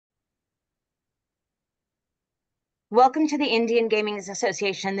Welcome to the Indian Gaming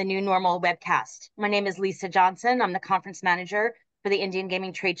Association, the New Normal webcast. My name is Lisa Johnson. I'm the conference manager for the Indian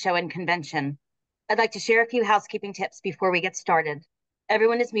Gaming Trade Show and Convention. I'd like to share a few housekeeping tips before we get started.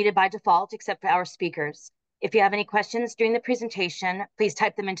 Everyone is muted by default except for our speakers. If you have any questions during the presentation, please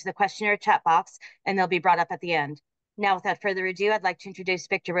type them into the questionnaire chat box and they'll be brought up at the end. Now, without further ado, I'd like to introduce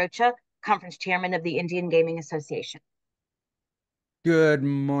Victor Rocha, conference chairman of the Indian Gaming Association. Good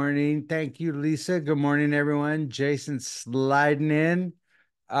morning. Thank you, Lisa. Good morning, everyone. Jason sliding in.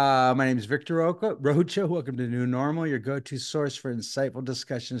 My name is Victor Rocha. Welcome to New Normal, your go-to source for insightful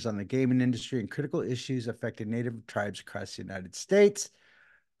discussions on the gaming industry and critical issues affecting Native tribes across the United States.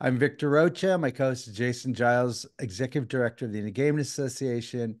 I'm Victor Rocha. My co-host is Jason Giles, Executive Director of the Indian Gaming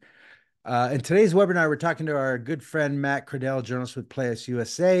Association. In today's webinar, we're talking to our good friend, Matt Kredell, journalist with PlayUs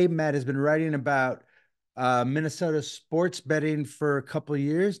USA. Matt has been writing about Minnesota sports betting for a couple of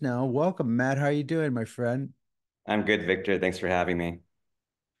years now. Welcome, Matt. How are you doing, my friend? I'm good, Victor. Thanks for having me.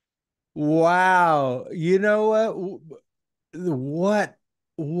 Wow. You know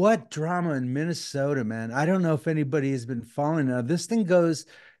what drama in Minnesota, man. I don't know if anybody has been following it. This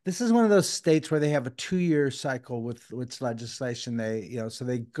is one of those states where they have a 2-year cycle with legislation. So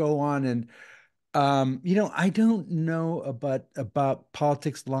they go on and I don't know about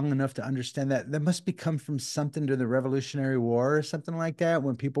politics long enough to understand that. That must be come from something to the Revolutionary War or something like that,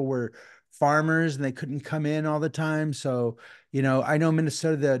 when people were farmers and they couldn't come in all the time. So, I know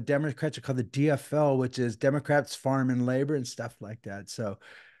Minnesota, the Democrats are called the DFL, which is Democrats, Farm and Labor and stuff like that. So,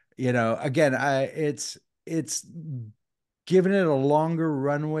 again, it's giving it a longer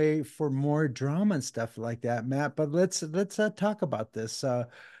runway for more drama and stuff like that, Matt. But let's talk about this.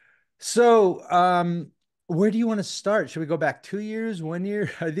 So, where do you want to start? Should we go back 2 years, 1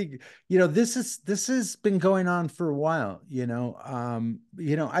 year? I think, this has been going on for a while, I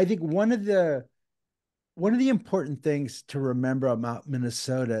think one of the important things to remember about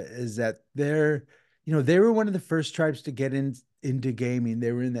Minnesota is that they were one of the first tribes to get into gaming.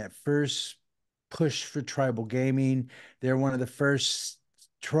 They were in that first push for tribal gaming. They're one of the first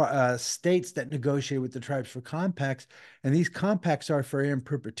states that negotiate with the tribes for compacts, and these compacts are for in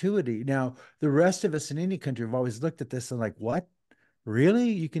perpetuity. Now, the rest of us in any country have always looked at this and like, what?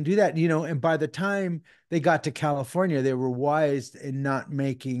 Really? You can do that? And by the time they got to California, they were wise in not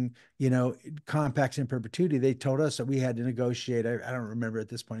making, compacts in perpetuity. They told us that we had to negotiate. I don't remember at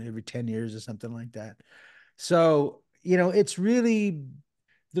this point, every 10 years or something like that. So, it's really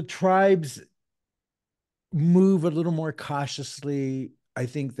the tribes move a little more cautiously, I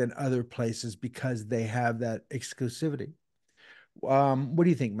think, than other places because they have that exclusivity. What do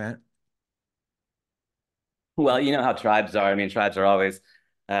you think, Matt? Well, you know how tribes are. I mean, tribes are always,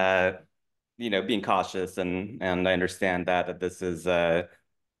 uh, being cautious, and I understand that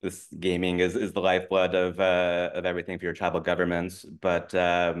this gaming is the lifeblood of everything for your tribal governments. But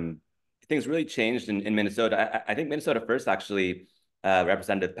things really changed in Minnesota. I think Minnesota first actually,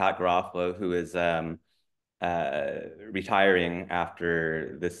 Representative Pat Garofalo, who is retiring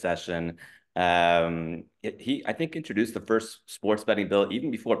after this session. He, I think, introduced the first sports betting bill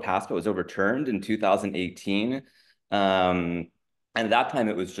even before PASPA was overturned in 2018. And at that time,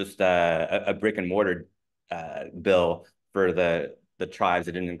 it was just a brick and mortar bill for the tribes.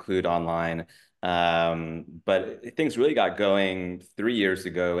 It didn't include online. But things really got going 3 years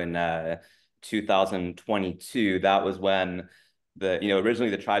ago in 2022. That was when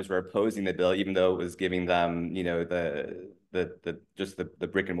originally the tribes were opposing the bill, even though it was giving them, the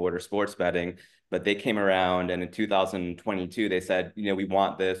brick and mortar sports betting. But they came around, and in 2022 they said, we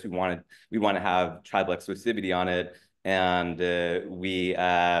want this, we want to have tribal exclusivity on it, and and we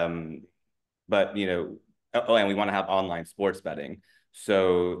want to have online sports betting.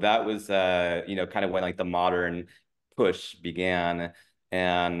 So that was kind of when like the modern push began,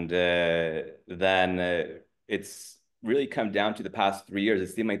 and then it's really come down to the past 3 years. It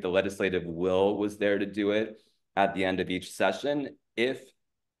seemed like the legislative will was there to do it at the end of each session if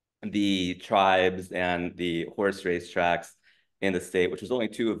the tribes and the horse race tracks in the state, which was only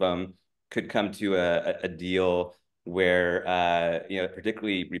two of them, could come to a deal where,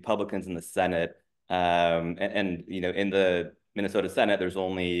 particularly Republicans in the Senate, in the Minnesota Senate, there's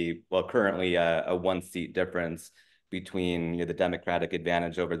only, well, currently a 1 seat difference between the Democratic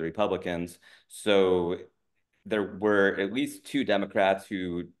advantage over the Republicans. So there were at least two Democrats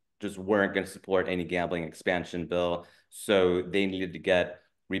who just weren't going to support any gambling expansion bill. So they needed to get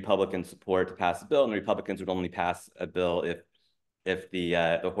Republican support to pass a bill, and the Republicans would only pass a bill if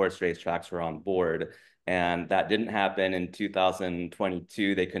the horse race tracks were on board. And that didn't happen in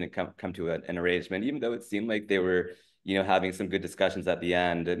 2022. They couldn't come to an arrangement, even though it seemed like they were having some good discussions at the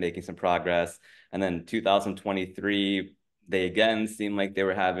end and making some progress. And then 2023, they again seemed like they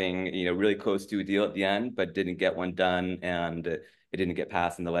were having, really close to a deal at the end, but didn't get one done, and it didn't get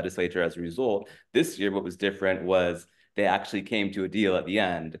passed in the legislature as a result. This year, what was different was they actually came to a deal at the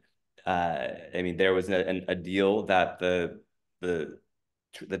end. There was a deal that the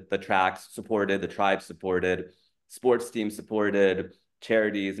tracks supported, the tribes supported, sports teams supported,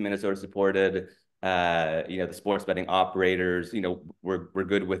 charities, Minnesota supported, the sports betting operators, were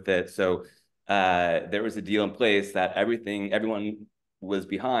good with it. So there was a deal in place that everyone was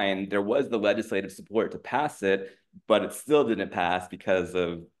behind. There was the legislative support to pass it, but it still didn't pass because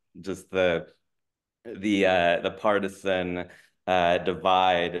of just the partisan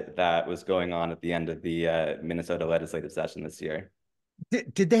divide that was going on at the end of the Minnesota legislative session this year.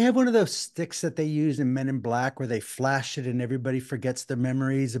 Did they have one of those sticks that they use in Men in Black where they flash it and everybody forgets their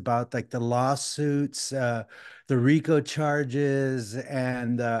memories about like the lawsuits, the RICO charges,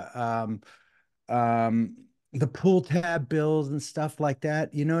 and the pull tab bills and stuff like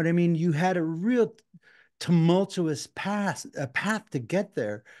that? You know what I mean? You had a real tumultuous path to get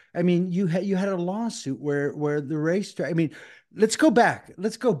there. I mean, you had a lawsuit where the racetrack. I mean, let's go back.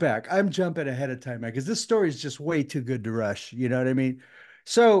 Let's go back. I'm jumping ahead of time because this story is just way too good to rush. You know what I mean?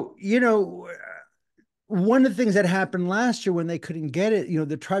 So, one of the things that happened last year when they couldn't get it,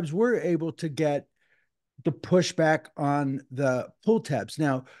 the tribes were able to get the pushback on the pull tabs.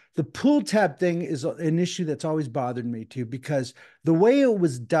 Now, the pull tab thing is an issue that's always bothered me too, because the way it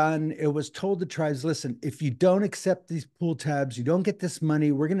was done, it was told the tribes, listen, if you don't accept these pull tabs, you don't get this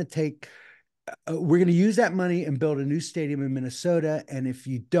money, we're going to use that money and build a new stadium in Minnesota. And if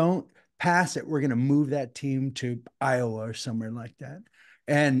you don't pass it, we're going to move that team to Iowa or somewhere like that.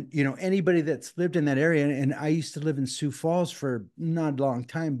 And, anybody that's lived in that area, and I used to live in Sioux Falls for not a long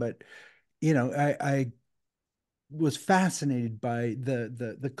time, but, I was fascinated by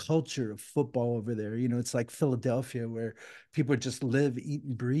the culture of football over there. It's like Philadelphia, where people just live, eat,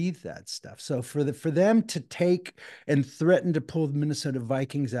 and breathe that stuff. So for them to take and threaten to pull the Minnesota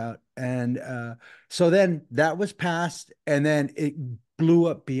Vikings out, and so then that was passed, and then it blew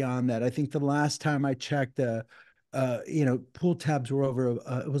up beyond that. I think the last time I checked, pull tabs were over.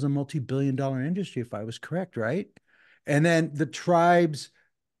 It was a multi-billion-dollar industry, if I was correct, right? And then the tribes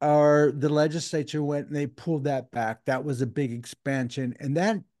or the legislature went and they pulled that back. That was a big expansion, and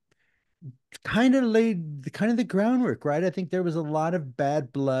that kind of laid the groundwork, right? I think there was a lot of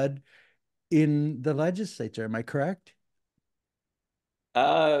bad blood in the legislature. Am I correct?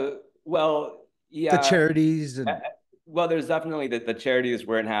 Uh, well, The yeah. charities Uh, and Well, there's definitely that the charities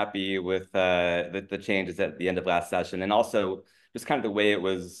weren't happy with the changes at the end of last session, and also just kind of the way it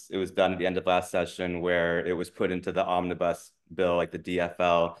was done at the end of last session, where it was put into the omnibus bill, like the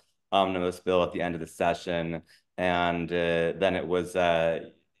DFL omnibus bill at the end of the session, and then it was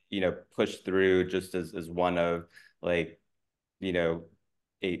pushed through just as one of, like, you know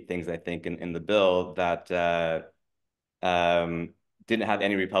 8 things, I think, in the bill that um, didn't have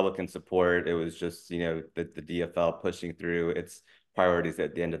any Republican support. It was just, the DFL pushing through its priorities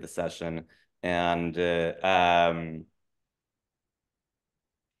at the end of the session. And yeah,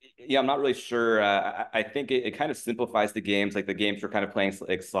 I'm not really sure. I think it kind of simplifies the games. Like, the games were kind of playing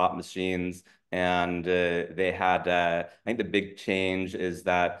like slot machines, and they had, I think the big change is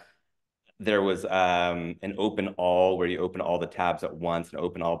that there was an open all, where you open all the tabs at once, an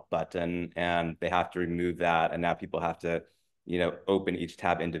open all button, and they have to remove that. And now people have to, open each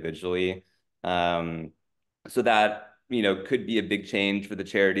tab individually. So that, could be a big change for the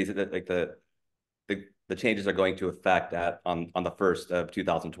charities, that like the changes are going to affect on the 1st of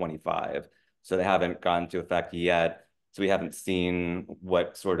 2025. So they haven't gone into effect yet. So we haven't seen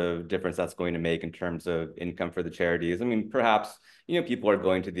what sort of difference that's going to make in terms of income for the charities. I mean, perhaps, people are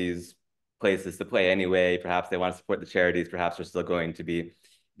going to these places to play anyway. Perhaps they want to support the charities. Perhaps they're still going to be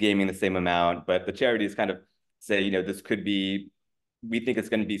gaming the same amount. But the charities kind of say, this could be, we think it's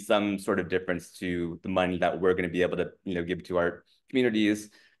going to be some sort of difference to the money that we're going to be able to, give to our communities.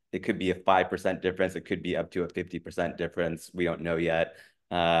 It could be a 5% difference. It could be up to a 50% difference. We don't know yet.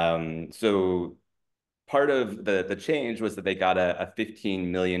 So part of the change was that they got a $15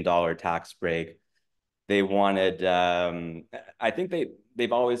 million tax break. They wanted, I think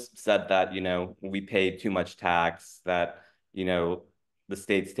they've always said that, we pay too much tax, that, the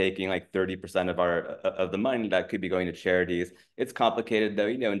state's taking like 30% of the money that could be going to charities. It's complicated though,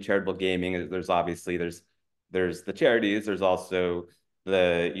 in charitable gaming, there's obviously there's the charities, there's also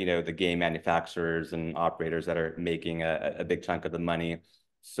the game manufacturers and operators that are making a big chunk of the money.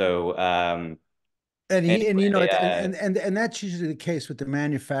 So and anyway, and that's usually the case with the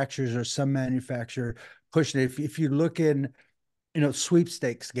manufacturers, or some manufacturer pushing it. If you look in,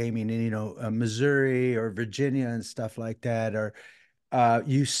 sweepstakes gaming in, Missouri or Virginia and stuff like that, or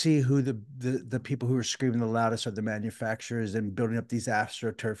you see who the people who are screaming the loudest are the manufacturers and building up these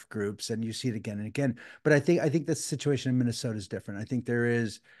astroturf groups, and you see it again and again. But I think the situation in Minnesota is different. I think there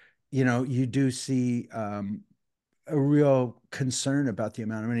is, you do see a real concern about the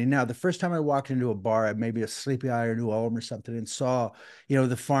amount of money. Now, the first time I walked into a bar, maybe a Sleepy Eye or New Ulm or something, and saw,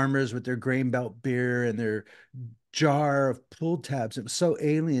 the farmers with their grain belt beer and their jar of pull tabs. It was so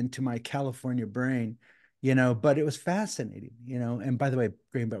alien to my California brain, but it was fascinating, And by the way,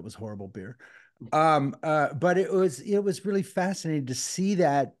 grain belt was horrible beer. But it was really fascinating to see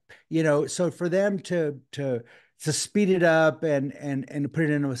that, so for them to speed it up and put it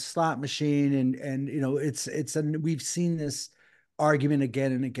into a slot machine and we've seen this argument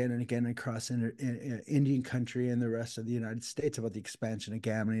again and again and again across Indian country and the rest of the United States about the expansion of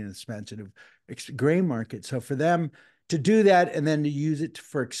gambling and expansion of grain market. So for them to do that and then to use it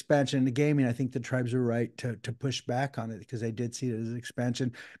for expansion into gaming, I think the tribes are right to push back on it because they did see it as an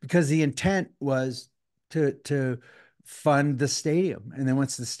expansion because the intent was to fund the stadium. And then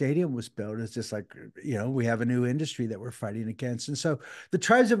once the stadium was built, it's just like, we have a new industry that we're fighting against. And so the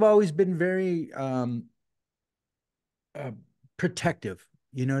tribes have always been very uh, protective.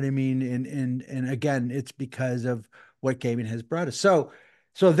 You know what I mean? And again, it's because of what gaming has brought us. So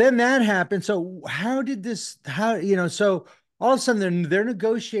then that happened. So how did this? So all of a sudden they're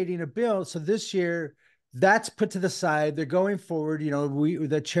negotiating a bill. So this year that's put to the side. They're going forward.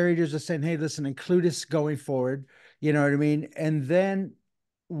 The charities are saying, hey, listen, include us going forward. You know what I mean? And then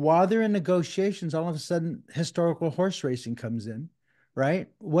while they're in negotiations, all of a sudden historical horse racing comes in, right?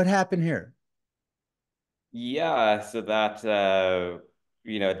 What happened here? Yeah, so that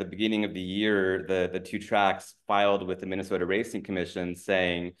at the beginning of the year, the two tracks filed with the Minnesota Racing Commission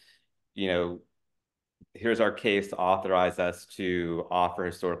saying, you know, here's our case to authorize us to offer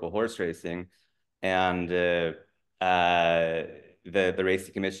historical horse racing. And the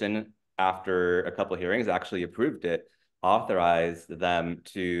Racing Commission, after a couple of hearings, actually approved it, authorized them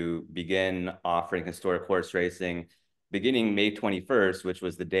to begin offering historic horse racing beginning May 21st, which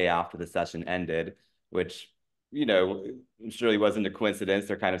was the day after the session ended, which, surely wasn't a coincidence.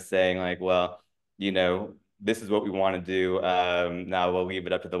 They're kind of saying like, well, this is what we want to do. Now we'll leave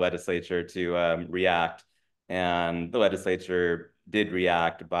it up to the legislature to react. And the legislature did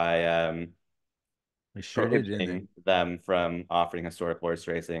react by They sure did, didn't they? prohibiting them from offering historic horse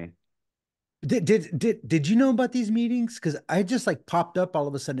racing. Did you know about these meetings? Because I just like popped up all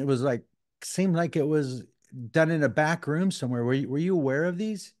of a sudden. It was like seemed like it was done in a back room somewhere. Were you aware of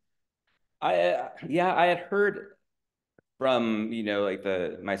these? I had heard from like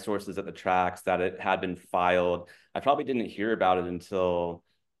the my sources at the tracks that it had been filed. I probably didn't hear about it until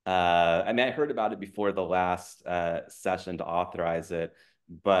I heard about it before the last session to authorize it,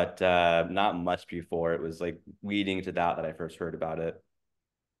 but not much before. It was like leading to that I first heard about it.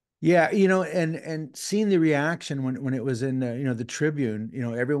 Yeah, and seeing the reaction when it was in the Tribune,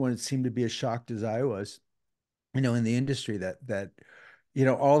 everyone seemed to be as shocked as I was, in the industry that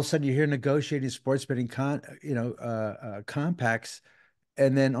all of a sudden you hear negotiating sports betting compacts,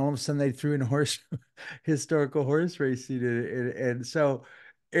 and then all of a sudden they threw in horse historical horse racing, and so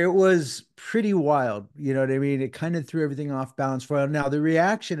it was pretty wild. You know what I mean? It kind of threw everything off balance for a while. Now the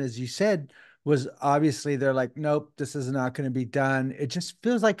reaction, as you said, was obviously they're like, nope, this is not going to be done. It just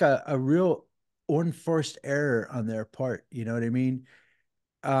feels like a real unforced error on their part. You know what I mean?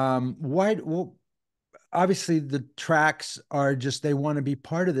 Why? Well, obviously the tracks are just they want to be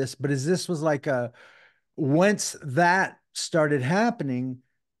part of this, but is this was like a once that started happening,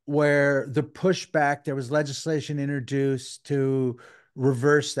 where the pushback, there was legislation introduced to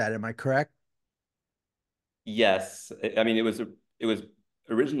reverse that. Am I correct? Yes, I mean it was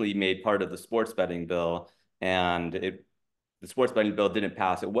originally made part of the sports betting bill, and the sports betting bill didn't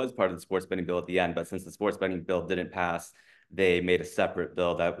pass. It was part of the sports betting bill at the end, but since the sports betting bill didn't pass, they made a separate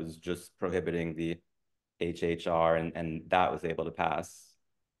bill that was just prohibiting the HHR, and that was able to pass.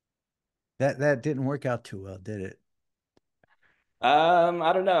 That didn't work out too well, did it?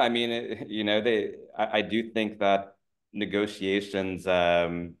 I don't know. I mean, I do think that negotiations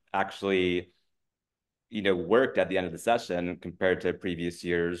actually worked at the end of the session compared to previous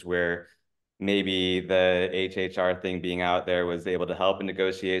years where maybe the HHR thing being out there was able to help in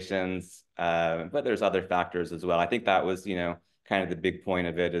negotiations. But there's other factors as well. I think that was, kind of the big point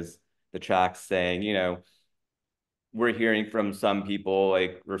of it is the tracks saying, we're hearing from some people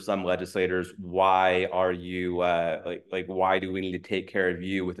like or some legislators, why are you like why do we need to take care of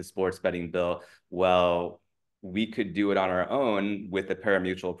you with a sports betting bill? Well, we could do it on our own with a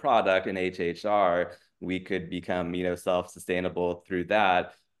parimutuel product in HHR, we could become, self-sustainable through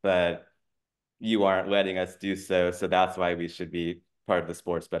that, but you aren't letting us do so. So that's why we should be part of the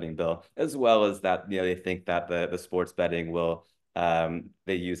sports betting bill, as well as that, they think that the sports betting will,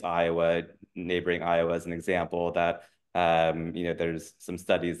 they use Iowa, neighboring Iowa as an example, that, there's some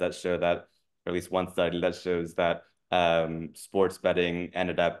studies that show that, or at least one study that shows that sports betting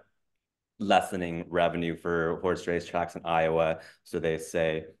ended up lessening revenue for horse race tracks in Iowa. So they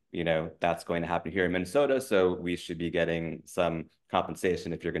say, that's going to happen here in Minnesota. So we should be getting some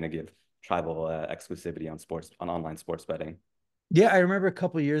compensation if you're going to give tribal exclusivity on online sports betting. Yeah, I remember a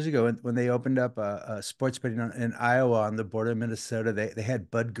couple of years ago when they opened up a sports betting in Iowa on the border of Minnesota. They had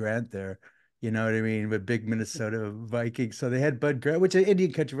Bud Grant there. You know what I mean? With big Minnesota Vikings. So they had Bud Grant, which in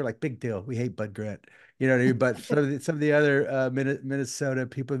Indian country were like, big deal. We hate Bud Grant. You know what I mean? But some of the other Minnesota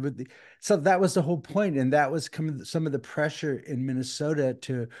people so that was the whole point, and that was some of the pressure in Minnesota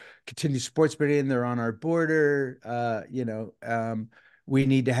to continue sports betting. They're on our border. We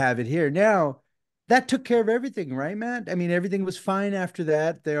need to have it here now. That took care of everything, right, Matt? I mean, everything was fine after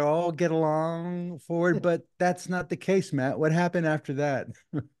that. They all get along forward, but that's not the case, Matt. What happened after that?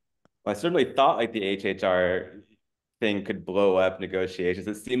 Well, I certainly thought like the HHR thing could blow up negotiations.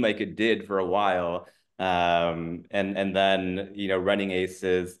 It seemed like it did for a while. And then, Running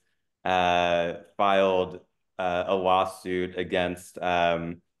Aces filed a lawsuit against, well,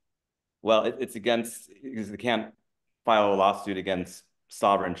 it's against, because they can't file a lawsuit against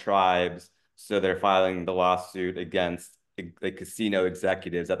sovereign tribes. So they're filing the lawsuit against the casino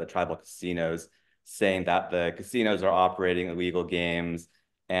executives at the tribal casinos, saying that the casinos are operating illegal games,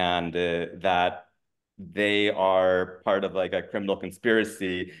 and that they are part of like a criminal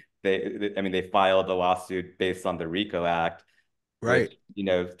conspiracy. I mean, they filed a lawsuit based on the RICO Act, Right.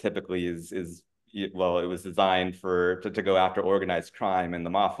 which, typically is well, it was designed to go after organized crime and the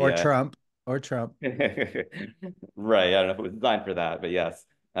Or mafia. Trump. Or Trump. Right. I don't know if it was designed for that, but yes.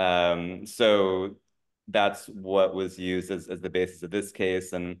 So that's what was used as the basis of this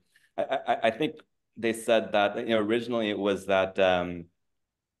case. And I think they said that, originally it was that,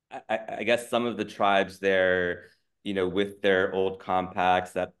 I guess some of the tribes there, with their old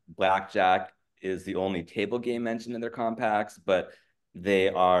compacts, that blackjack is the only table game mentioned in their compacts, but they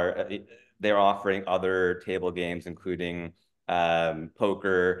are they're offering other table games, including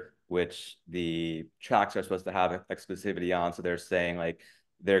poker, which the tracks are supposed to have exclusivity on. So they're saying like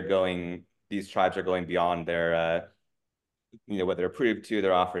these tribes are going beyond their what they're approved to.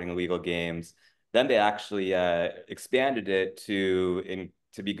 They're offering illegal games. Then they actually expanded it to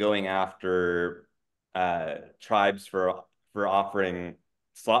be going after tribes for offering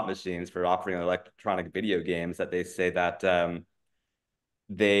slot machines, for offering electronic video games, that they say that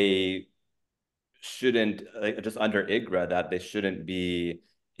they shouldn't, like, just under IGRA, that they shouldn't be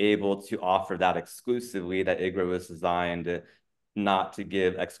able to offer that exclusively, that IGRA was designed not to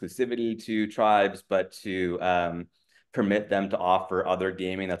give exclusivity to tribes, but to permit them to offer other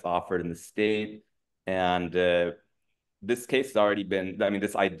gaming that's offered in the state. And this case has already been, I mean,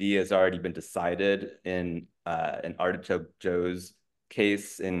 this idea has already been decided in Artichoke Joe's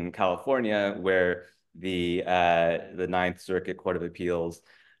case in California, where the Ninth Circuit Court of Appeals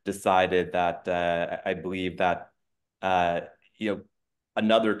decided that I believe that uh, you know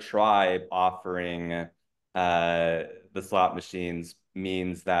another tribe offering the slot machines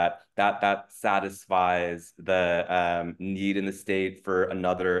means that satisfies the need in the state for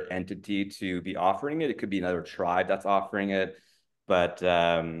another entity to be offering it. It could be another tribe that's offering it, but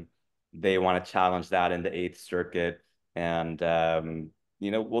they want to challenge that in the Eighth Circuit. And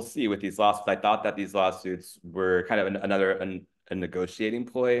we'll see with these lawsuits. I thought that these lawsuits were kind of a negotiating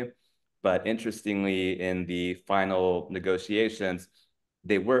ploy, but interestingly, in the final negotiations,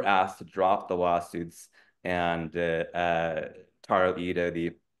 they were asked to drop the lawsuits, and Taro Ito,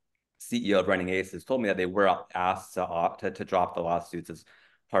 the CEO of Running Aces, told me that they were asked to drop the lawsuits as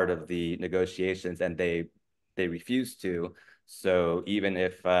part of the negotiations, and they refused to. So even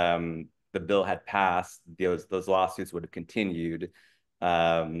if the bill had passed, those lawsuits would have continued.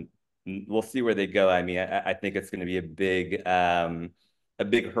 We'll see where they go. I mean, I think it's going to be a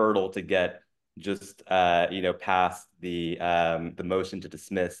big hurdle to get just past the motion to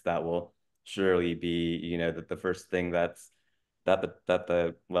dismiss. That will surely be the first thing that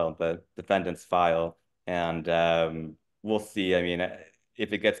the defendants file. And we'll see. I mean,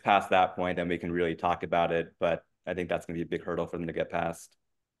 if it gets past that point, then we can really talk about it, but I think that's going to be a big hurdle for them to get past.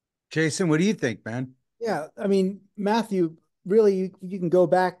 Jason, what do you think, man? Yeah, I mean, Matthew, really, you can go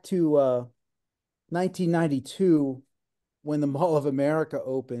back to 1992 when the Mall of America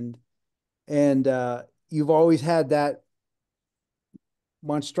opened, and you've always had that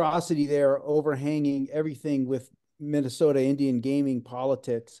monstrosity there overhanging everything with Minnesota Indian gaming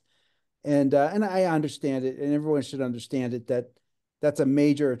politics. And I understand it, and everyone should understand it, that that's a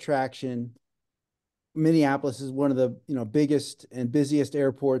major attraction. Minneapolis is one of the biggest and busiest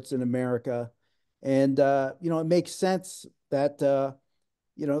airports in America, and it makes sense that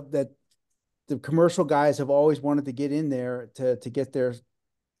that the commercial guys have always wanted to get in there to get their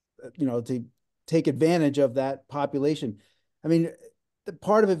to take advantage of that population. I mean, the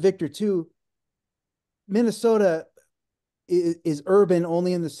part of it, Victor, too. Minnesota is urban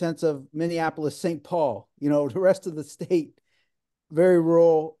only in the sense of Minneapolis, St. Paul. The rest of the state very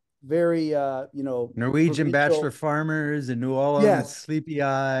rural, very Norwegian bachelor provincial. farmers in New Orleans, Yes, Sleepy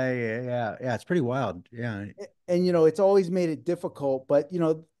Eye. Yeah, yeah, it's pretty wild. Yeah. and it's always made it difficult. But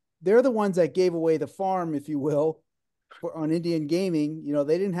they're the ones that gave away the farm, if you will, on Indian gaming.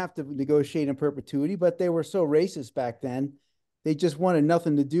 They didn't have to negotiate in perpetuity, but they were so racist back then. They just wanted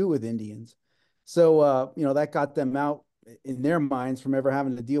nothing to do with Indians. So that got them out in their minds from ever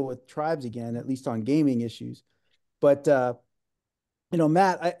having to deal with tribes again, at least on gaming issues. But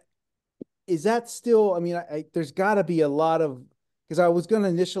Matt, is that still? I mean, there's got to be a lot of, because I was going to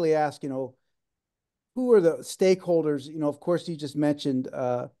initially ask, who are the stakeholders? Of course, you just mentioned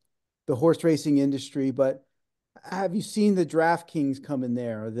the horse racing industry, but have you seen the DraftKings come in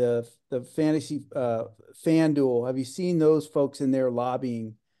there, the fantasy FanDuel? Have you seen those folks in there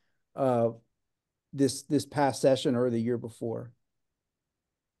lobbying uh, this past session or the year before?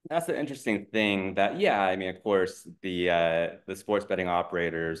 That's the interesting thing that, yeah, I mean, of course, the sports betting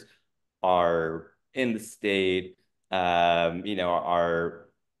operators are in the state, are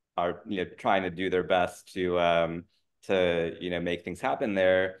trying to do their best to make things happen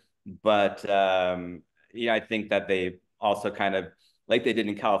there. But I think that they also kind of, like they did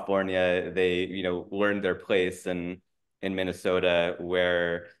in California, they learned their place in Minnesota,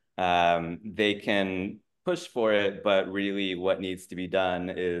 where they can push for it, but really what needs to be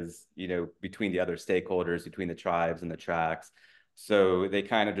done is, between the other stakeholders, between the tribes and the tracks. So they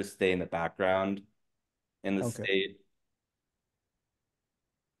kind of just stay in the background in the Okay. state.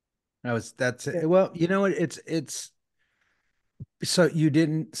 That's Yeah. it. Well, you know what? It's so you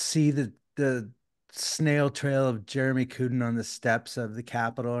didn't see the snail trail of Jeremy Cooten on the steps of the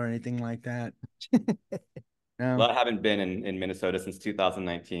Capitol or anything like that? Well, No. I haven't been in Minnesota since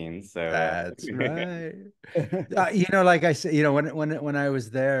 2019, so That's right. Like I said, when I was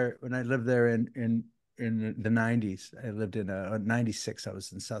there, when I lived there in the 90s, I lived in 96. I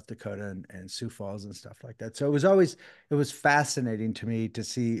was in South Dakota and Sioux Falls and stuff like that. So it was fascinating to me to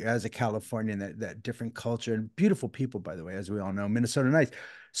see, as a Californian, that different culture and beautiful people, by the way, as we all know, Minnesota nice.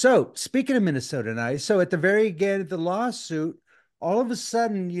 So speaking of Minnesota nice, so at the very end of the lawsuit, all of a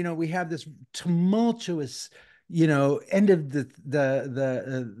sudden, we have this tumultuous end of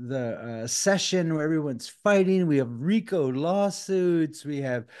the session where everyone's fighting. We have RICO lawsuits. We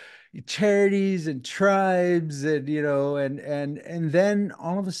have charities and tribes, and then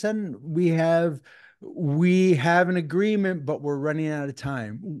all of a sudden we have an agreement, but we're running out of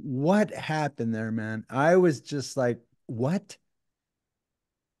time. What happened there, man? I was just like, what?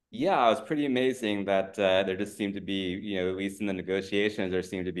 yeah, it was pretty amazing that there just seemed to be, at least in the negotiations, there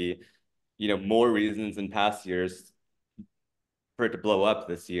seemed to be, more reasons in past years for it to blow up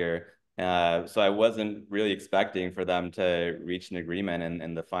this year. So I wasn't really expecting for them to reach an agreement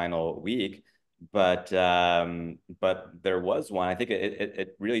in the final week, but there was one. I think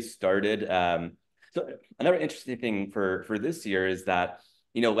it really started. So another interesting thing for this year is that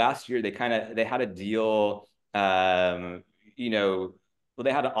last year they had a deal. Well,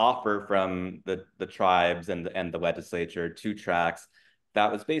 they had an offer from the tribes and the legislature, two tracks that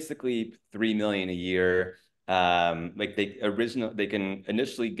was basically 3 million a year. Like they can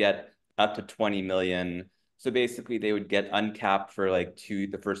initially get up to 20 million. So basically they would get uncapped for like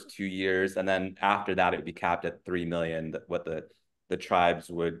the first 2 years, and then after that it would be capped at 3 million, what the tribes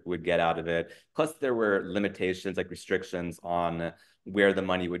would get out of it. Plus there were limitations, like restrictions on where the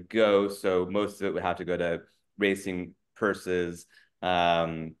money would go. So most of it would have to go to racing purses.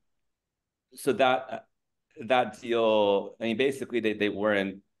 Um, so that deal, I mean, basically they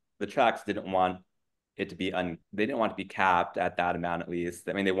weren't, the tracks didn't want it to be they didn't want to be capped at that amount, at least.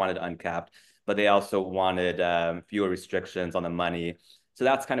 I mean, they wanted uncapped, but they also wanted fewer restrictions on the money. So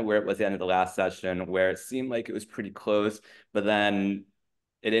that's kind of where it was at the end of the last session, where it seemed like it was pretty close, but then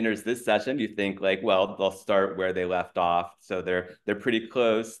it enters this session. You think like, well, they'll start where they left off. So they're pretty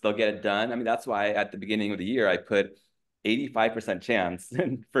close. They'll get it done. I mean, that's why at the beginning of the year, I put 85% chance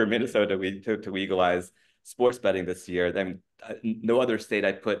for Minnesota to legalize sports betting this year. Then no other state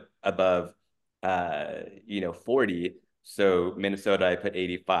I put above 40. So Minnesota, I put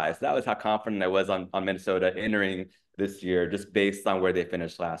 85. So that was how confident I was on Minnesota entering this year, just based on where they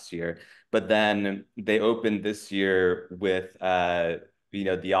finished last year. But then they opened this year with,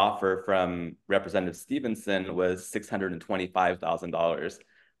 the offer from Representative Stevenson was $625,000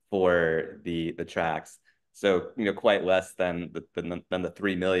 for the tracks. So, quite less than the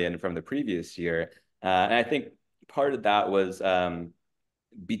 3 million from the previous year. And I think part of that was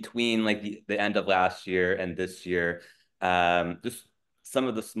between like the end of last year and this year, just some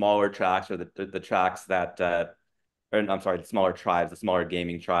of the smaller tracks or the tracks that, or I'm sorry, the smaller tribes, the smaller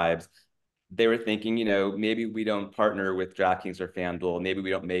gaming tribes, they were thinking, maybe we don't partner with DraftKings or FanDuel, maybe we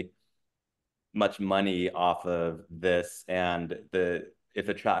don't make much money off of this, and if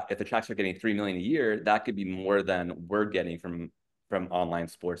the tracks are getting 3 million a year, that could be more than we're getting from online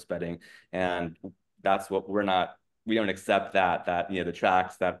sports betting, and that's what we don't accept that the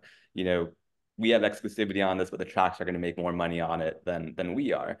tracks that we have exclusivity on this, but the tracks are going to make more money on it than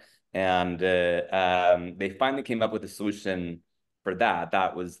we are, and they finally came up with a solution for that.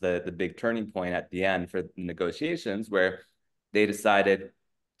 That was the big turning point at the end for negotiations, where they decided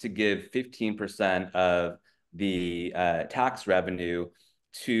to give 15% of the tax revenue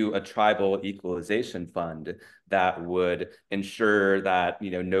to a tribal equalization fund that would ensure that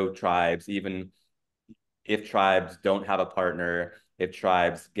no tribes, even if tribes don't have a partner, if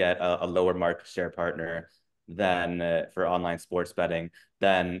tribes get a lower market share partner than for online sports betting,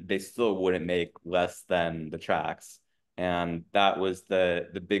 then they still wouldn't make less than the tracks. And that was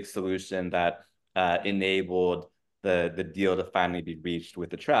the big solution that enabled the deal to finally be reached with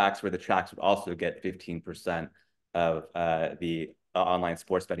the tracks, where the tracks would also get 15% of the online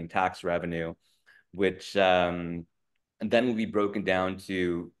sports betting tax revenue, which then will be broken down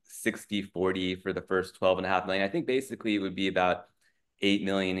to 60-40 for the first 12.5 million. I think basically it would be about 8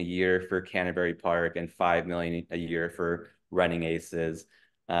 million a year for Canterbury Park and 5 million a year for Running Aces.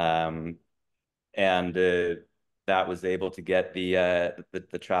 And that was able to get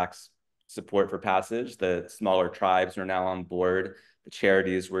the tracks support for passage. The smaller tribes are now on board. The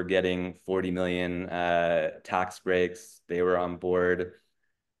charities were getting 40 million tax breaks. They were on board.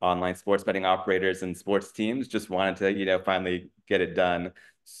 Online sports betting operators and sports teams just wanted to, finally get it done.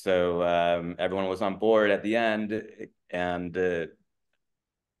 So everyone was on board at the end, and then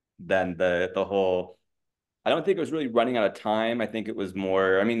the whole. I don't think it was really running out of time. I think it was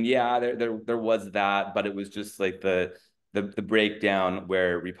more. I mean, yeah, there was that, but it was just like the breakdown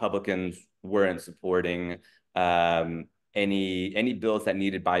where Republicans weren't supporting any bills that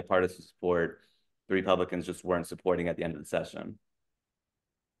needed bipartisan support. The Republicans just weren't supporting at the end of the session.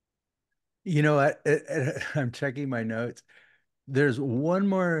 You know what? I'm checking my notes. There's one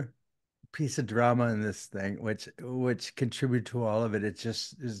more piece of drama in this thing, which contributed to all of it. It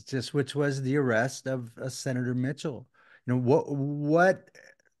just which was the arrest of Senator Mitchell. What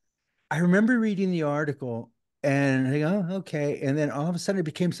I remember reading the article and I go, oh, okay. And then all of a sudden it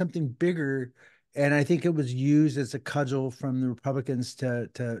became something bigger. And I think it was used as a cudgel from the Republicans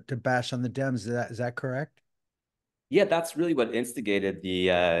to bash on the Dems. Is that correct? Yeah, that's really what instigated the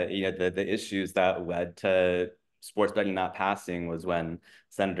issues that led to sports betting not passing, was when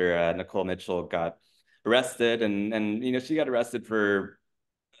Senator Nicole Mitchell got arrested, and she got arrested for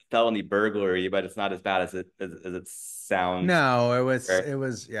felony burglary, but it's not as bad as it sounds. No, Where,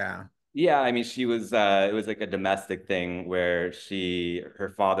 yeah. yeah, I mean, she was it was like a domestic thing where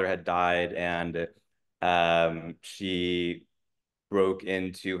her father had died, and she broke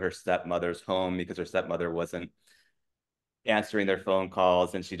into her stepmother's home because her stepmother wasn't answering their phone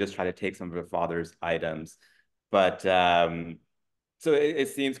calls, and she just tried to take some of her father's items. But so it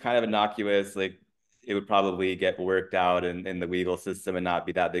seems kind of innocuous, like it would probably get worked out in the legal system and not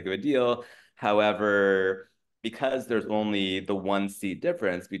be that big of a deal. However, because there's only the 1 seat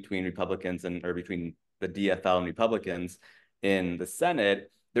difference between Republicans or between the DFL and Republicans in the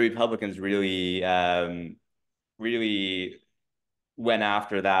Senate, the Republicans really went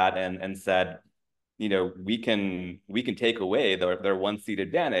after that and said, we can take away their 1 seat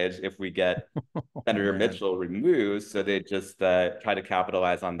advantage if we get Oh Senator man. Mitchell removed. So they just try to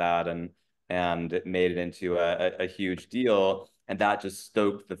capitalize on that, and it made it into a huge deal, and that just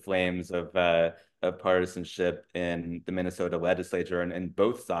stoked the flames of partisanship in the Minnesota legislature and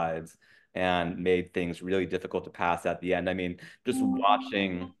both sides, and made things really difficult to pass at the end. I mean, just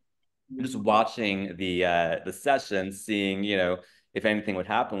watching the session, seeing if anything would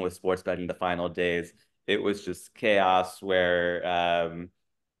happen with sports betting the final days, it was just chaos, where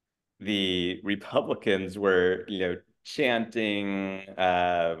the Republicans were chanting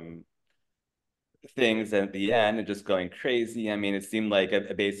things at the end and just going crazy. I mean, it seemed like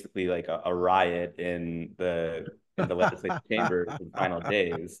basically like a riot in in the legislative chamber for the final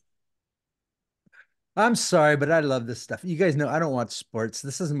days. I'm sorry, but I love this stuff. You guys know I don't watch sports.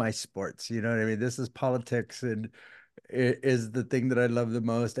 This is my sports. You know what I mean? This is politics and is the thing that I love the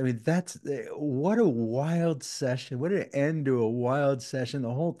most. I mean, that's what a wild session. What an end to a wild session.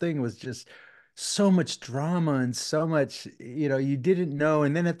 The whole thing was just so much drama and so much, you didn't know.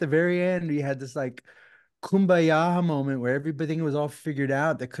 And then at the very end, you had this like kumbaya moment where everything was all figured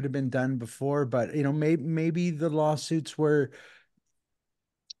out that could have been done before. But, maybe the lawsuits were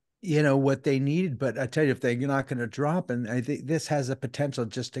what they needed. But I tell you, if they're not going to drop, and I think this has a potential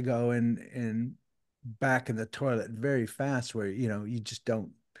just to go in back in the toilet very fast, where you just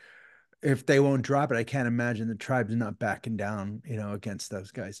don't. If they won't drop it, I can't imagine the tribes not backing down, against those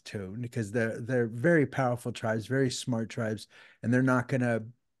guys too, because they're very powerful tribes, very smart tribes, and they're not going to,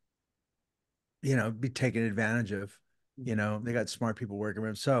 be taken advantage of. They got smart people working with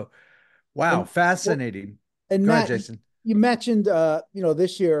them. So, wow, And fascinating. and Go ahead, Matt, Jason. you mentioned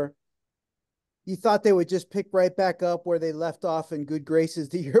this year you thought they would just pick right back up where they left off in good graces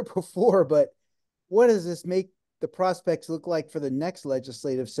the year before, but what does this make the prospects look like for the next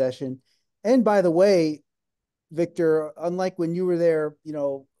legislative session? And by the way, Victor, unlike when you were there,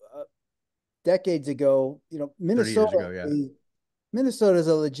 decades ago, 30 years ago, yeah. Minnesota is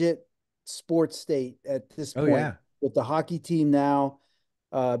a legit sports state at this Oh, point yeah. with the hockey team now,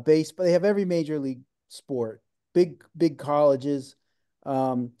 base, but they have every major league sport, big colleges.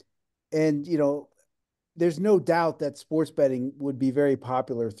 Um, and, there's no doubt that sports betting would be very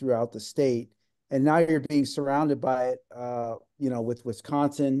popular throughout the state. And now you're being surrounded by it, with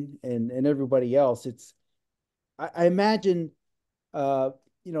Wisconsin and everybody else. I imagine,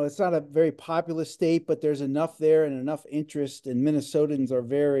 it's not a very populous state, but there's enough there and enough interest. And Minnesotans are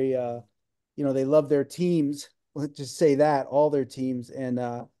very, they love their teams. Let's just say that, all their teams.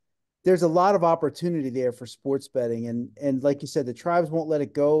 And there's a lot of opportunity there for sports betting. And like you said, the tribes won't let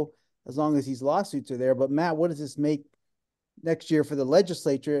it go as long as these lawsuits are there. But Matt, what does this make next year for the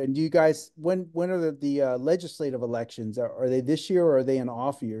legislature? And do you guys, when are the legislative elections? Are they this year or are they in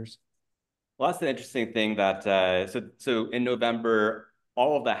off years? Well, that's the interesting thing that so in November,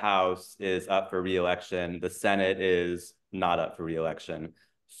 all of the House is up for re-election. The Senate is not up for re-election.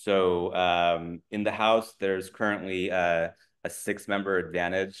 So in the House, there's currently a six-member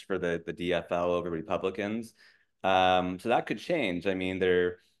advantage for the DFL over Republicans. So that could change. I mean,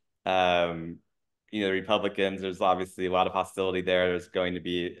 um, Republicans, there's obviously a lot of hostility there. There's going to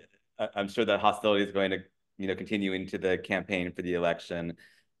be, I'm sure that hostility is going to, continue into the campaign for the election.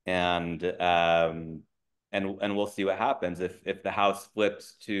 And and we'll see what happens if the House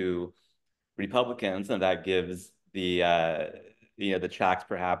flips to Republicans, and that gives the tracks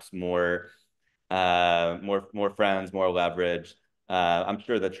perhaps more friends, more leverage. I'm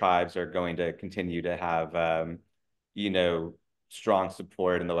sure the tribes are going to continue to have you know strong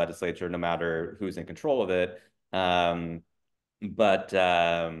support in the legislature, no matter who's in control of it. Um, but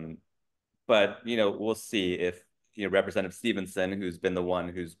um, but we'll see if Representative Stevenson, who's been the one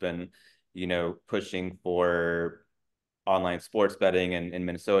who's been pushing for online sports betting in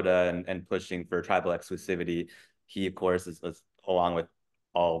Minnesota and pushing for tribal exclusivity. He, of course, is along with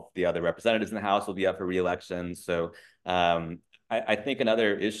all the other representatives in the House, will be up for re-election. So I think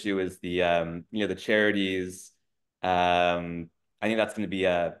another issue is the charities. I think that's going to be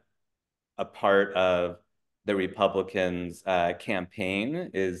a part of the Republicans'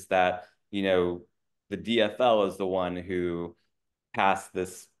 campaign, is that the DFL is the one who passed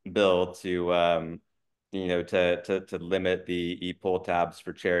this bill to limit the e-poll tabs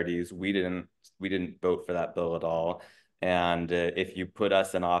for charities. We didn't vote for that bill at all. And if you put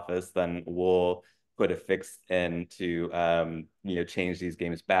us in office, then we'll put a fix in to change these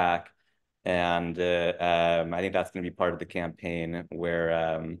games back. And I think that's going to be part of the campaign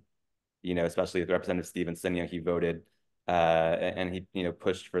where especially with Representative Stevenson, he voted and he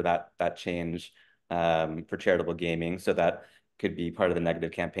pushed for that change for charitable gaming. So that could be part of the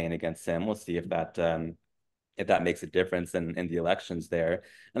negative campaign against him. We'll see if that makes a difference in the elections there.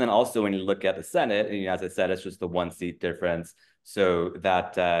 And then also when you look at the Senate, and as I said, it's just the one seat difference. So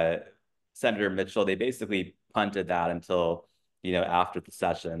that Senator Mitchell, they basically punted that until after the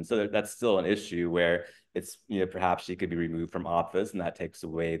session. So that's still an issue where it's perhaps she could be removed from office, and that takes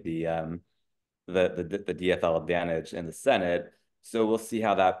away the DFL advantage in the Senate. So we'll see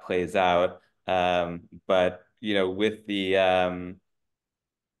how that plays out. But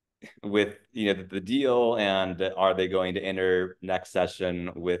with the deal, and are they going to enter next session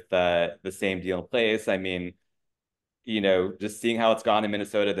with the same deal in place? I mean, just seeing how it's gone in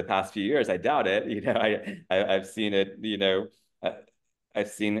Minnesota the past few years, I doubt it. I've seen it, I've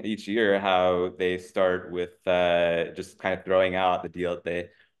seen each year how they start with just kind of throwing out the deal that they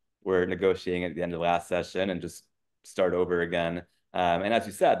were negotiating at the end of last session and just start over again. And as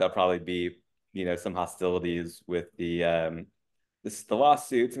you said, there'll probably be, some hostilities with the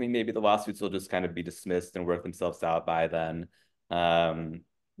lawsuits. I mean, maybe the lawsuits will just kind of be dismissed and work themselves out by then.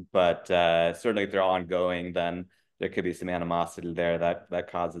 But certainly if they're ongoing, then there could be some animosity there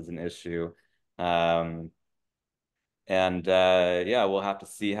that causes an issue. And yeah, we'll have to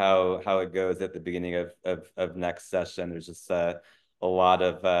see how it goes at the beginning of next session. There's just a lot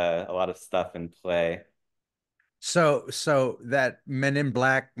of stuff in play. So that Men in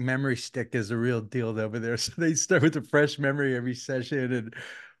Black memory stick is a real deal over there. So they start with a fresh memory every session, and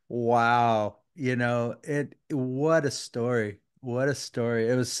wow, what a story. What a story.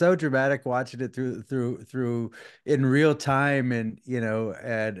 It was so dramatic watching it through in real time, and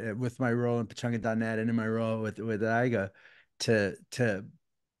and with my role in Pachanga.net and in my role with IGA to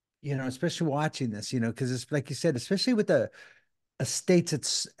especially watching this, because it's like you said, especially with a state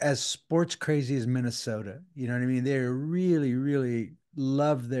that's as sports crazy as Minnesota. You know what I mean? They really, really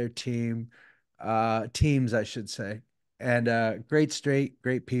love their teams, I should say. And great straight,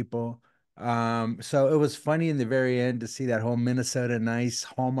 great people. So it was funny in the very end to see that whole Minnesota nice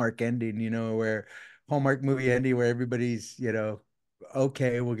Hallmark ending, where Hallmark movie ending where everybody's,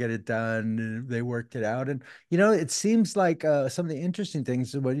 okay, we'll get it done. And they worked it out. And, it seems like some of the interesting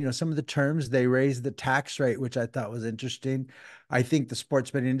things, but, some of the terms, they raised the tax rate, which I thought was interesting. I think the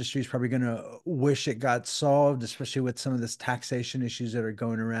sports betting industry is probably going to wish it got solved, especially with some of this taxation issues that are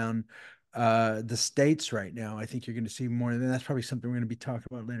going around the states right now. I think you're going to see more, and that's probably something we're going to be talking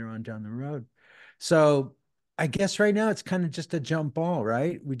about later on down the road. So I guess right now it's kind of just a jump ball,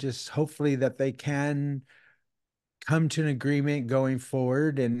 right? We just hopefully that they can come to an agreement going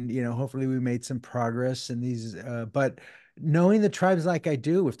forward, and hopefully we made some progress in these. But knowing the tribes like I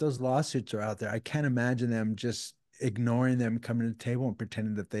do, if those lawsuits are out there, I can't imagine them just ignoring them, coming to the table and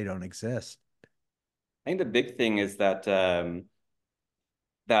pretending that they don't exist. I think the big thing is that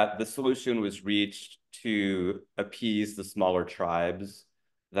the solution was reached to appease the smaller tribes,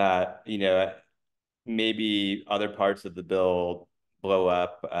 that maybe other parts of the bill blow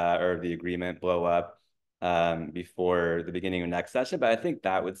up, or the agreement blow up before the beginning of next session. But I think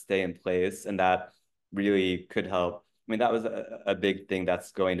that would stay in place, and that really could help. I mean, that was a big thing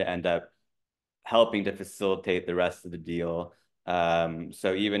that's going to end up helping to facilitate the rest of the deal.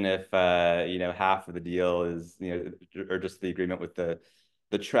 So even if half of the deal is or just the agreement with the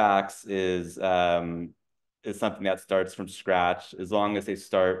tracks is something that starts from scratch, as long as they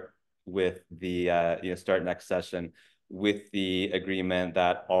start with the start next session with the agreement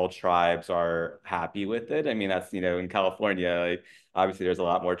that all tribes are happy with it. I mean, that's in California, like obviously there's a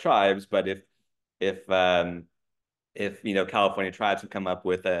lot more tribes, but if California tribes can come up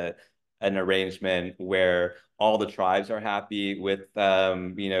with an arrangement where all the tribes are happy with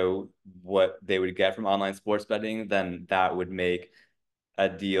what they would get from online sports betting, then that would make a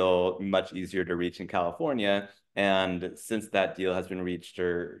deal much easier to reach in California. And since that deal has been reached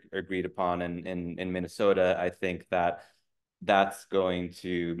or agreed upon in Minnesota, I think that that's going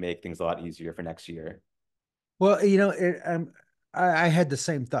to make things a lot easier for next year. Well, I had the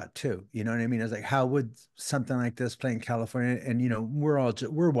same thought too. You know what I mean? I was like, how would something like this play in California? And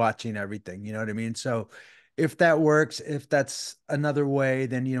we're watching everything. You know what I mean? So, if that works, if that's another way,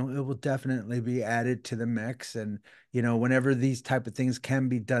 then it will definitely be added to the mix. And whenever these type of things can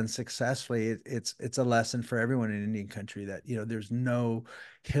be done successfully, it's a lesson for everyone in Indian country that there's no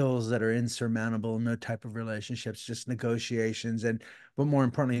hills that are insurmountable, no type of relationships, just negotiations, and but more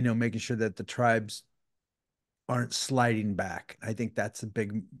importantly, making sure that the tribes aren't sliding back. I think that's a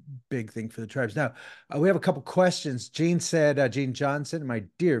big thing for the tribes. Now, we have a couple questions. Gene said, Gene Johnson, my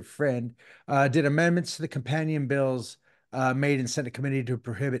dear friend, did amendments to the companion bills made in Senate committee to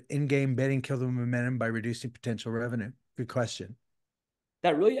prohibit in-game betting kill the momentum by reducing potential revenue? Good question.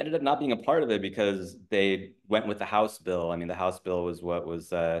 That really ended up not being a part of it because they went with the House bill. I mean, the House bill was what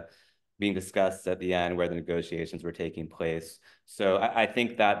was being discussed at the end where the negotiations were taking place. So I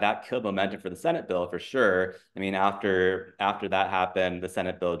think that killed momentum for the Senate bill for sure. I mean, after that happened, the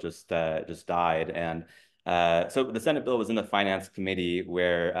Senate bill just died. And so the Senate bill was in the Finance Committee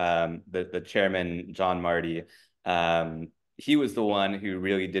where the chairman, John Marty, he was the one who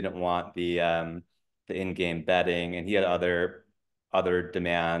really didn't want the in-game betting, and he had other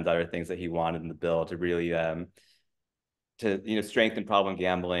demands, other things that he wanted in the bill to really to strengthen problem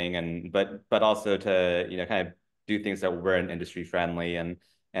gambling, and but also to kind of do things that weren't industry friendly and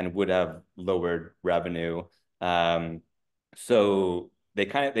would have lowered revenue. So they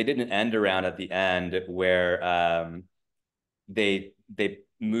did an end around at the end where they they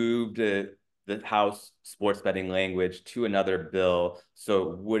moved the House sports betting language to another bill,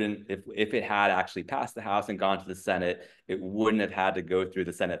 so it wouldn't, if it had actually passed the House and gone to the Senate, it wouldn't have had to go through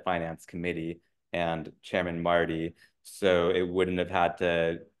the Senate Finance Committee and Chairman Marty, so it wouldn't have had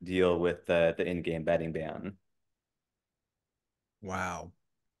to deal with the in-game betting ban. Wow.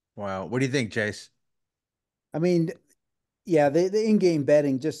 Wow. What do you think, Jace? I mean, yeah, the in-game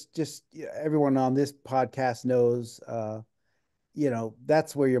betting, just everyone on this podcast knows,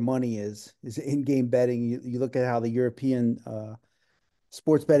 that's where your money is in-game betting. You look at how the European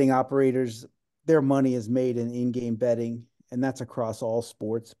sports betting operators, their money is made in in-game betting, and that's across all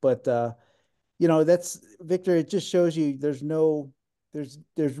sports. But that's Victor. It just shows you there's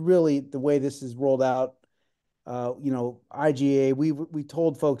really the way this is rolled out. IGA. We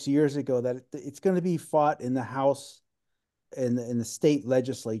told folks years ago that it's going to be fought in the House and in the state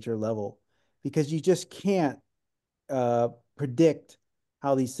legislature level because you just can't predict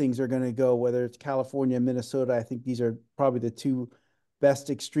how these things are going to go, whether it's California, Minnesota. I think these are probably the two best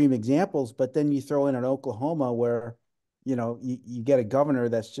extreme examples. But then you throw in an Oklahoma where, you get a governor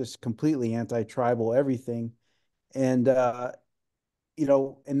that's just completely anti-tribal everything. And, and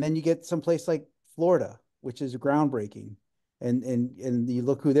then you get someplace like Florida, which is groundbreaking. And you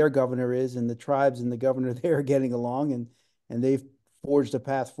look who their governor is, and the tribes and the governor there are getting along, and they've forged a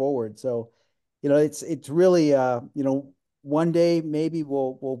path forward. So, it's really one day maybe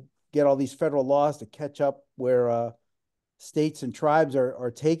we'll get all these federal laws to catch up where states and tribes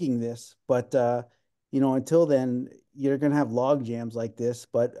are taking this, but until then you're going to have log jams like this.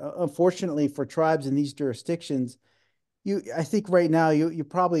 But unfortunately for tribes in these jurisdictions, I think right now you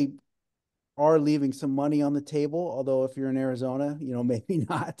probably are leaving some money on the table. Although if you're in Arizona, maybe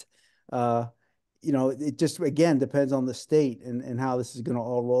not. Uh, it just again depends on the state and how this is going to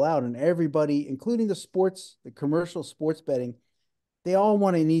all roll out. And everybody, including the commercial sports betting, they all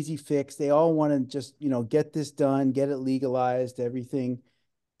want an easy fix. They all want to just, get this done, get it legalized, everything.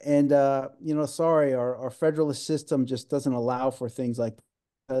 And sorry, our federalist system just doesn't allow for things like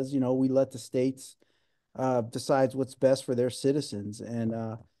because, we let the states decides what's best for their citizens.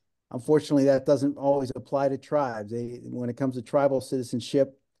 And unfortunately, that doesn't always apply to tribes. When it comes to tribal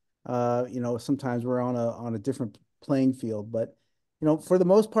citizenship, sometimes we're on a different playing field. But for the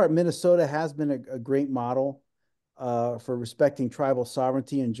most part, Minnesota has been a great model for respecting tribal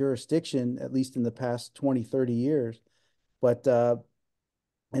sovereignty and jurisdiction, at least in the past 20, 30 years. But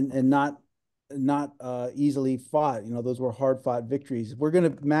and not easily fought. Those were hard fought victories.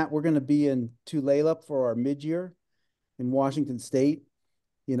 Matt, we're gonna be in Tulalip for our mid-year in Washington State.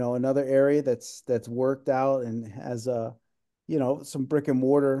 Another area that's worked out and has some brick and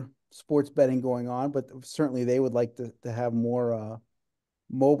mortar sports betting going on, but certainly they would like to have more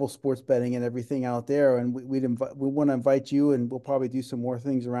mobile sports betting and everything out there. And we want to invite you, and we'll probably do some more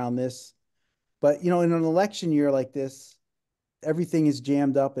things around this. But in an election year like this, everything is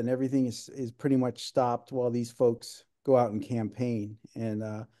jammed up and everything is pretty much stopped while these folks go out and campaign. And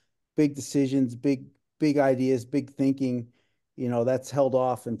big decisions, big ideas, big thinking, that's held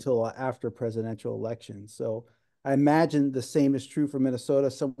off until after presidential elections. So I imagine the same is true for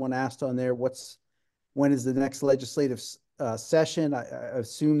Minnesota. Someone asked on there, when is the next legislative session? I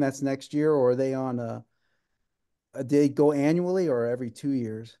assume that's next year, or are they on they go annually or every 2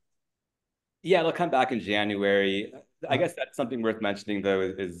 years? Yeah, they'll come back in January. I guess that's something worth mentioning, though,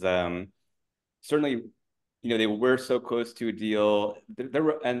 is certainly, they were so close to a deal. There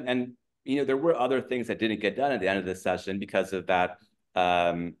were there were other things that didn't get done at the end of the session because of that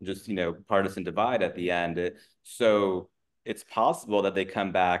just partisan divide at the end. So it's possible that they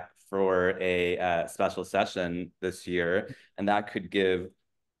come back for a special session this year, and that could give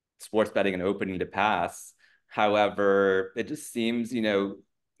sports betting an opening to pass. However, it just seems,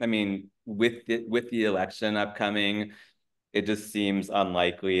 I mean, with the election upcoming, it just seems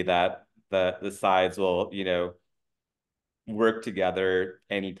unlikely that the sides will, work together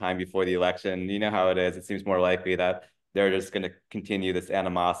anytime before the election. You know how it is. It seems more likely that they're just going to continue this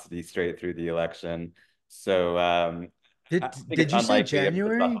animosity straight through the election. So I think Did it's you say unlikely a special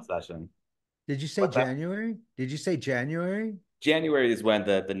January? session. Did you say What's that? January? Did you say January? January is when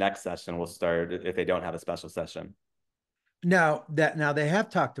the next session will start if they don't have a special session. Now they have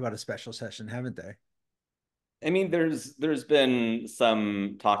talked about a special session, haven't they? I mean, there's been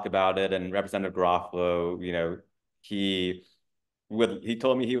some talk about it, and Representative Garofalo, he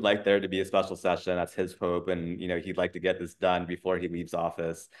told me he would like there to be a special session. That's his hope, and he'd like to get this done before he leaves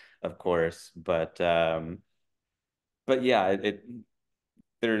office, of course. But yeah,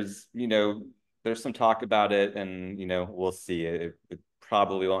 there's there's some talk about it, and we'll see.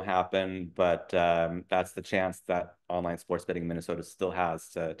 probably won't happen, but that's the chance that online sports betting in Minnesota still has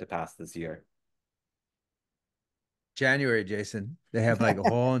to pass this year. January, Jason. They have like a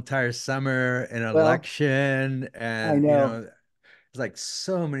whole entire summer, an Well, election, I and know. there's like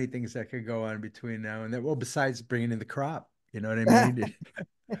so many things that could go on between now and then. Well, besides bringing in the crop, you know what I mean?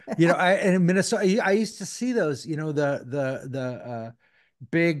 I in Minnesota, I used to see those, the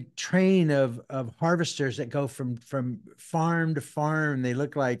big train of harvesters that go from farm to farm. They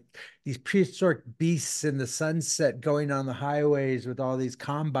look like these prehistoric beasts in the sunset going on the highways with all these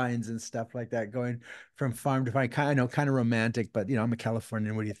combines and stuff like that going from farm to farm. Kind of romantic, but I'm a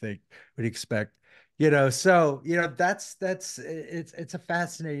Californian. What do you think? What do you expect? So that's it's a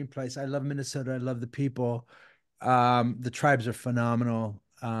fascinating place. I love Minnesota. I love the people. The tribes are phenomenal.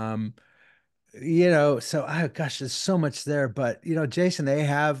 So oh gosh, there's so much there. But Jason, they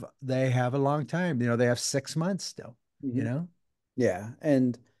have a long time. They have 6 months still, you Mhm. know? Yeah.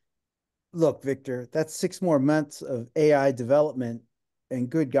 And look, Victor, that's 6 more months of AI development. And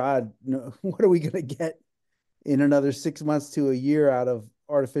good God, no, what are we going to get in another 6 months to a year out of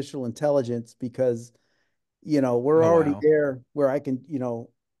artificial intelligence? Because, we're Oh already wow. there where I can,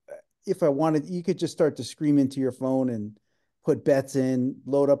 if I wanted, you could just start to scream into your phone and put bets in,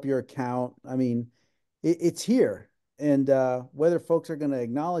 load up your account. I mean, it's here. And whether folks are going to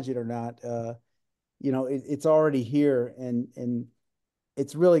acknowledge it or not, it's already here, and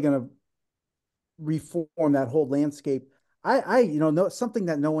it's really going to reform that whole landscape. Know something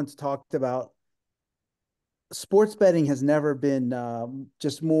that no one's talked about. Sports betting has never been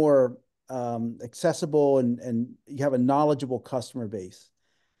just more accessible, and you have a knowledgeable customer base.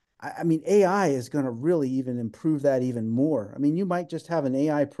 I mean, AI is going to really even improve that even more. I mean, you might just have an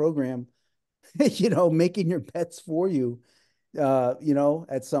AI program, making your bets for you,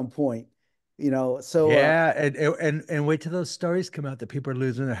 at some point, so Yeah, and wait till those stories come out that people are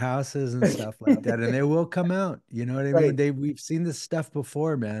losing their houses and stuff like that, and they will come out. You know what I mean? right, We've seen this stuff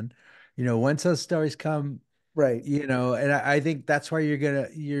before, man. Once those stories come, right, and I think that's why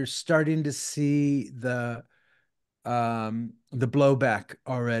you're starting to see the blowback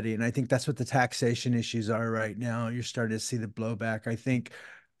already, and I think that's what the taxation issues are right now. You're starting to see the blowback. I think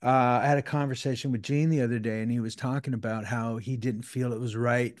I had a conversation with Gene the other day, and he was talking about how he didn't feel it was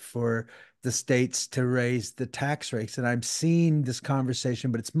right for the states to raise the tax rates, and I'm seeing this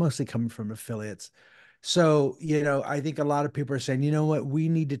conversation, but it's mostly coming from affiliates. So, I think a lot of people are saying, you know what, we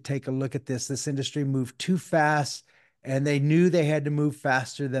need to take a look at this. This industry moved too fast, and they knew they had to move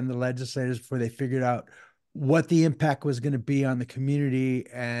faster than the legislators before they figured out what the impact was going to be on the community.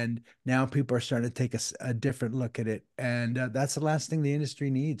 And now people are starting to take a different look at it. And that's the last thing the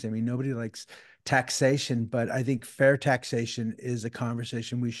industry needs. I mean, nobody likes taxation, but I think fair taxation is a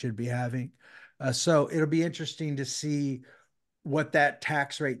conversation we should be having. So it'll be interesting to see what that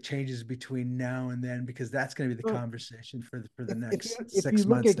tax rate changes between now and then, because that's going to be the well, conversation for the if you next if you six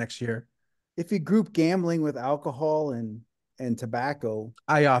look at months next year. if you group gambling with alcohol and tobacco.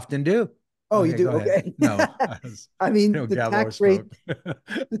 I often do. Oh, you Okay, do? go ahead. Okay. No, I mean, gavel or smoke.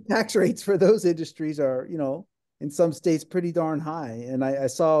 the tax rates for those industries are, in some states pretty darn high. And I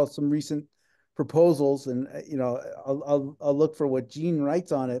saw some recent proposals, and I'll look for what Gene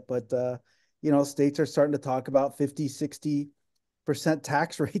writes on it, but states are starting to talk about 50, 60%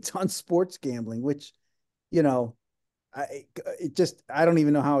 tax rates on sports gambling, which, you know, I don't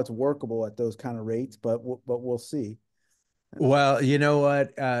even know how it's workable at those kind of rates, but we'll see. Well, you know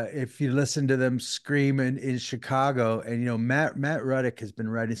what? If you listen to them screaming in Chicago, and Matt Ruddick has been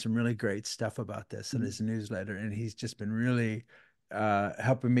writing some really great stuff about this in his newsletter, and he's just been really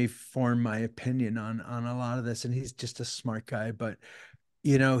helping me form my opinion on a lot of this. And he's just a smart guy, but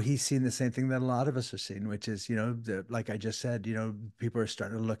he's seen the same thing that a lot of us are seeing, which is like I just said, people are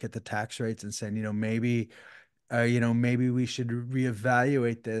starting to look at the tax rates and saying, maybe we should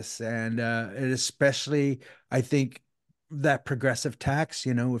reevaluate this. And especially, I think that progressive tax,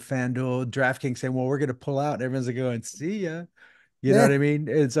 with FanDuel, DraftKings saying, well, we're going to pull out. And everyone's going, see ya. You know Yeah, what I mean?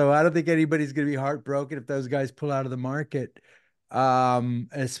 And so I don't think anybody's going to be heartbroken if those guys pull out of the market,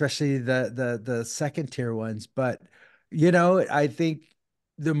 especially the second tier ones. But, I think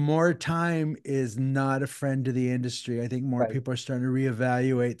the more time is not a friend to the industry. I think more right. people are starting to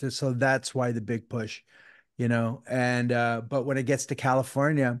reevaluate this. So that's why the big push, and but when it gets to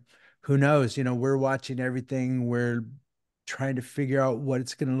California, who knows? We're watching everything. We're trying to figure out what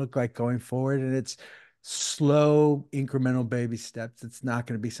it's going to look like going forward, and it's slow, incremental baby steps. It's not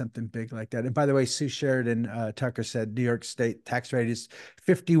going to be something big like that. And by the way, Sue Sheridan Tucker said New York State tax rate is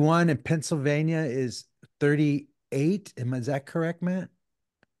 51 and Pennsylvania is 38. Is that correct, Matt?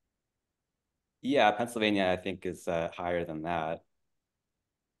 Yeah, Pennsylvania, I think, is higher than that.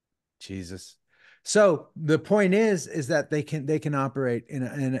 Jesus. So the point is that they can operate in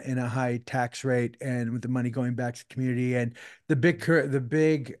a high tax rate and with the money going back to the community. And the big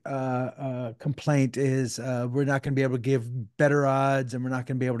complaint is we're not going to be able to give better odds, and we're not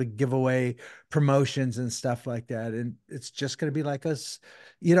going to be able to give away promotions and stuff like that. And it's just going to be like us,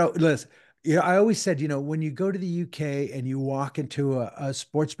 listen. I always said, when you go to the UK and you walk into a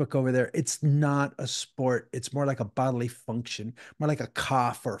sports book over there, it's not a sport. It's more like a bodily function, more like a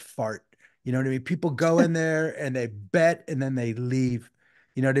cough or fart. You know what I mean? People go in there and they bet and then they leave.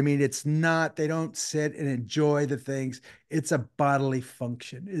 You know what I mean? It's not, they don't sit and enjoy the things. It's a bodily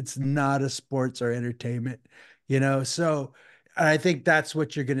function. It's not a sports or entertainment, So I think that's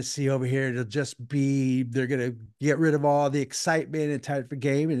what you're going to see over here. It'll just be, they're going to get rid of all the excitement and type of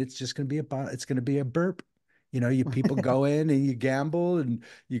game. And it's just going to be it's going to be a burp. You people go in and you gamble and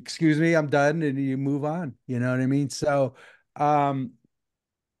you, excuse me, I'm done. And you move on. You know what I mean? So,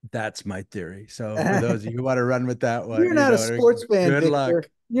 that's my theory. So for those of you who want to run with that one, You're not a sports fan, good Victor. luck.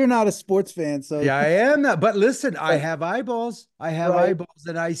 You're not a sports fan, so Yeah, I am not. But listen, I have eyeballs. I have right. eyeballs,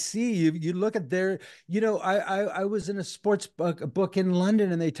 and I see you. You look at their. I was in a sports book in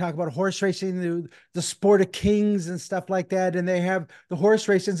London, and they talk about horse racing, the sport of kings and stuff like that. And they have the horse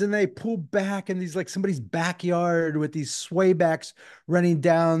races, and they pull back in these like somebody's backyard with these swaybacks running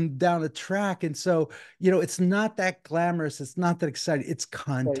down a track. And so it's not that glamorous. It's not that exciting. It's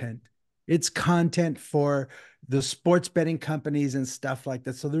Right. content. It's content for the sports betting companies and stuff like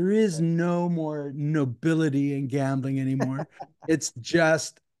that. So there is no more nobility in gambling anymore. It's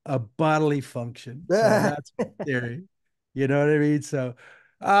just a bodily function. So that's my theory. You know what I mean? So,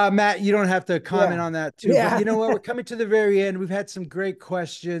 Matt, you don't have to comment Yeah. on that too, but Yeah. you know what? We're coming to the very end. We've had some great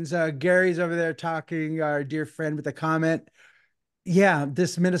questions. Gary's over there talking, our dear friend with a comment. Yeah,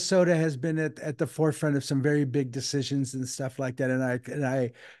 this Minnesota has been at the forefront of some very big decisions and stuff like that. And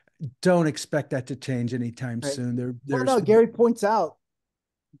I don't expect that to change anytime Right. soon. Well, There's no, Gary points out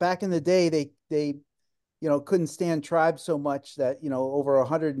back in the day they couldn't stand tribes so much that, over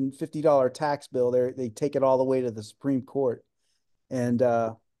 $150 tax bill, they take it all the way to the Supreme Court. And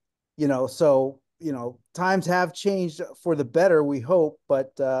so, times have changed for the better, we hope,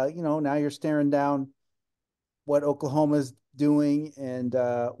 but now you're staring down what Oklahoma's doing and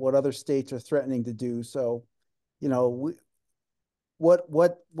what other states are threatening to do. So, we,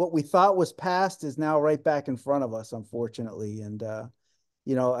 what we thought was past is now right back in front of us, unfortunately. And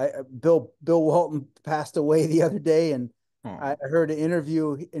Bill Walton passed away the other day, and I heard an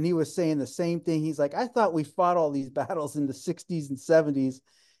interview, and he was saying the same thing. He's like, I thought we fought all these battles in the 60s and 70s.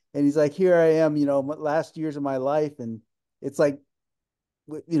 And he's like, here I am, last years of my life. And it's like,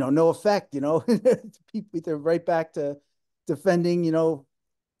 no effect, people, they're right back to defending,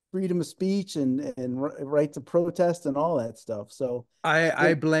 freedom of speech and right to protest and all that stuff. So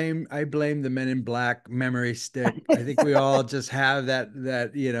I blame the Men in Black memory stick. I think we all just have that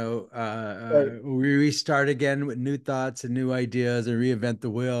right. we restart again with new thoughts and new ideas and reinvent the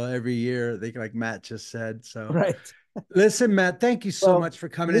wheel every year. I think like Matt just said. So Right. listen, Matt, thank you so Well, much for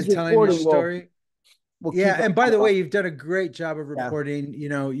coming his and telling your reporting story. will Yeah, keep and by up. the way, you've done a great job of Yeah. reporting.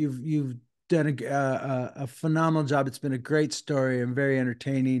 You've done a phenomenal job. It's been a great story and very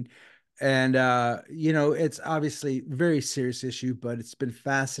entertaining. And it's obviously a very serious issue, but it's been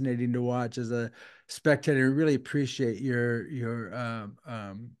fascinating to watch as a spectator. Really appreciate your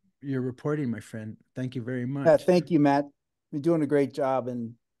reporting, my friend. Thank you very Yeah, much. thank you, Matt. You're doing a great job,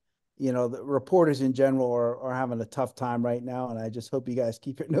 and the reporters in general are having a tough time right now, and I just hope you guys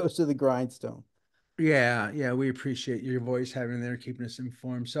keep your nose to the grindstone. Yeah, we appreciate your voice having there, keeping us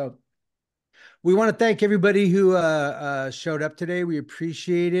informed. So we want to thank everybody who showed up today. We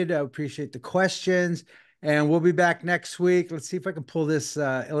appreciate it. I appreciate the questions. And we'll be back next week. Let's see if I can pull this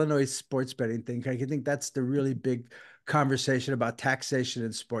Illinois sports betting thing. I think that's the really big conversation about taxation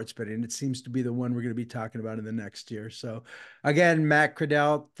and sports betting. It seems to be the one we're going to be talking about in the next year. So again, Matt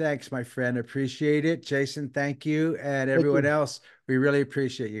Kredell, thanks, my friend. Appreciate it. Jason, thank you. And Thank everyone you. else, we really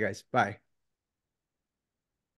appreciate you guys. Bye.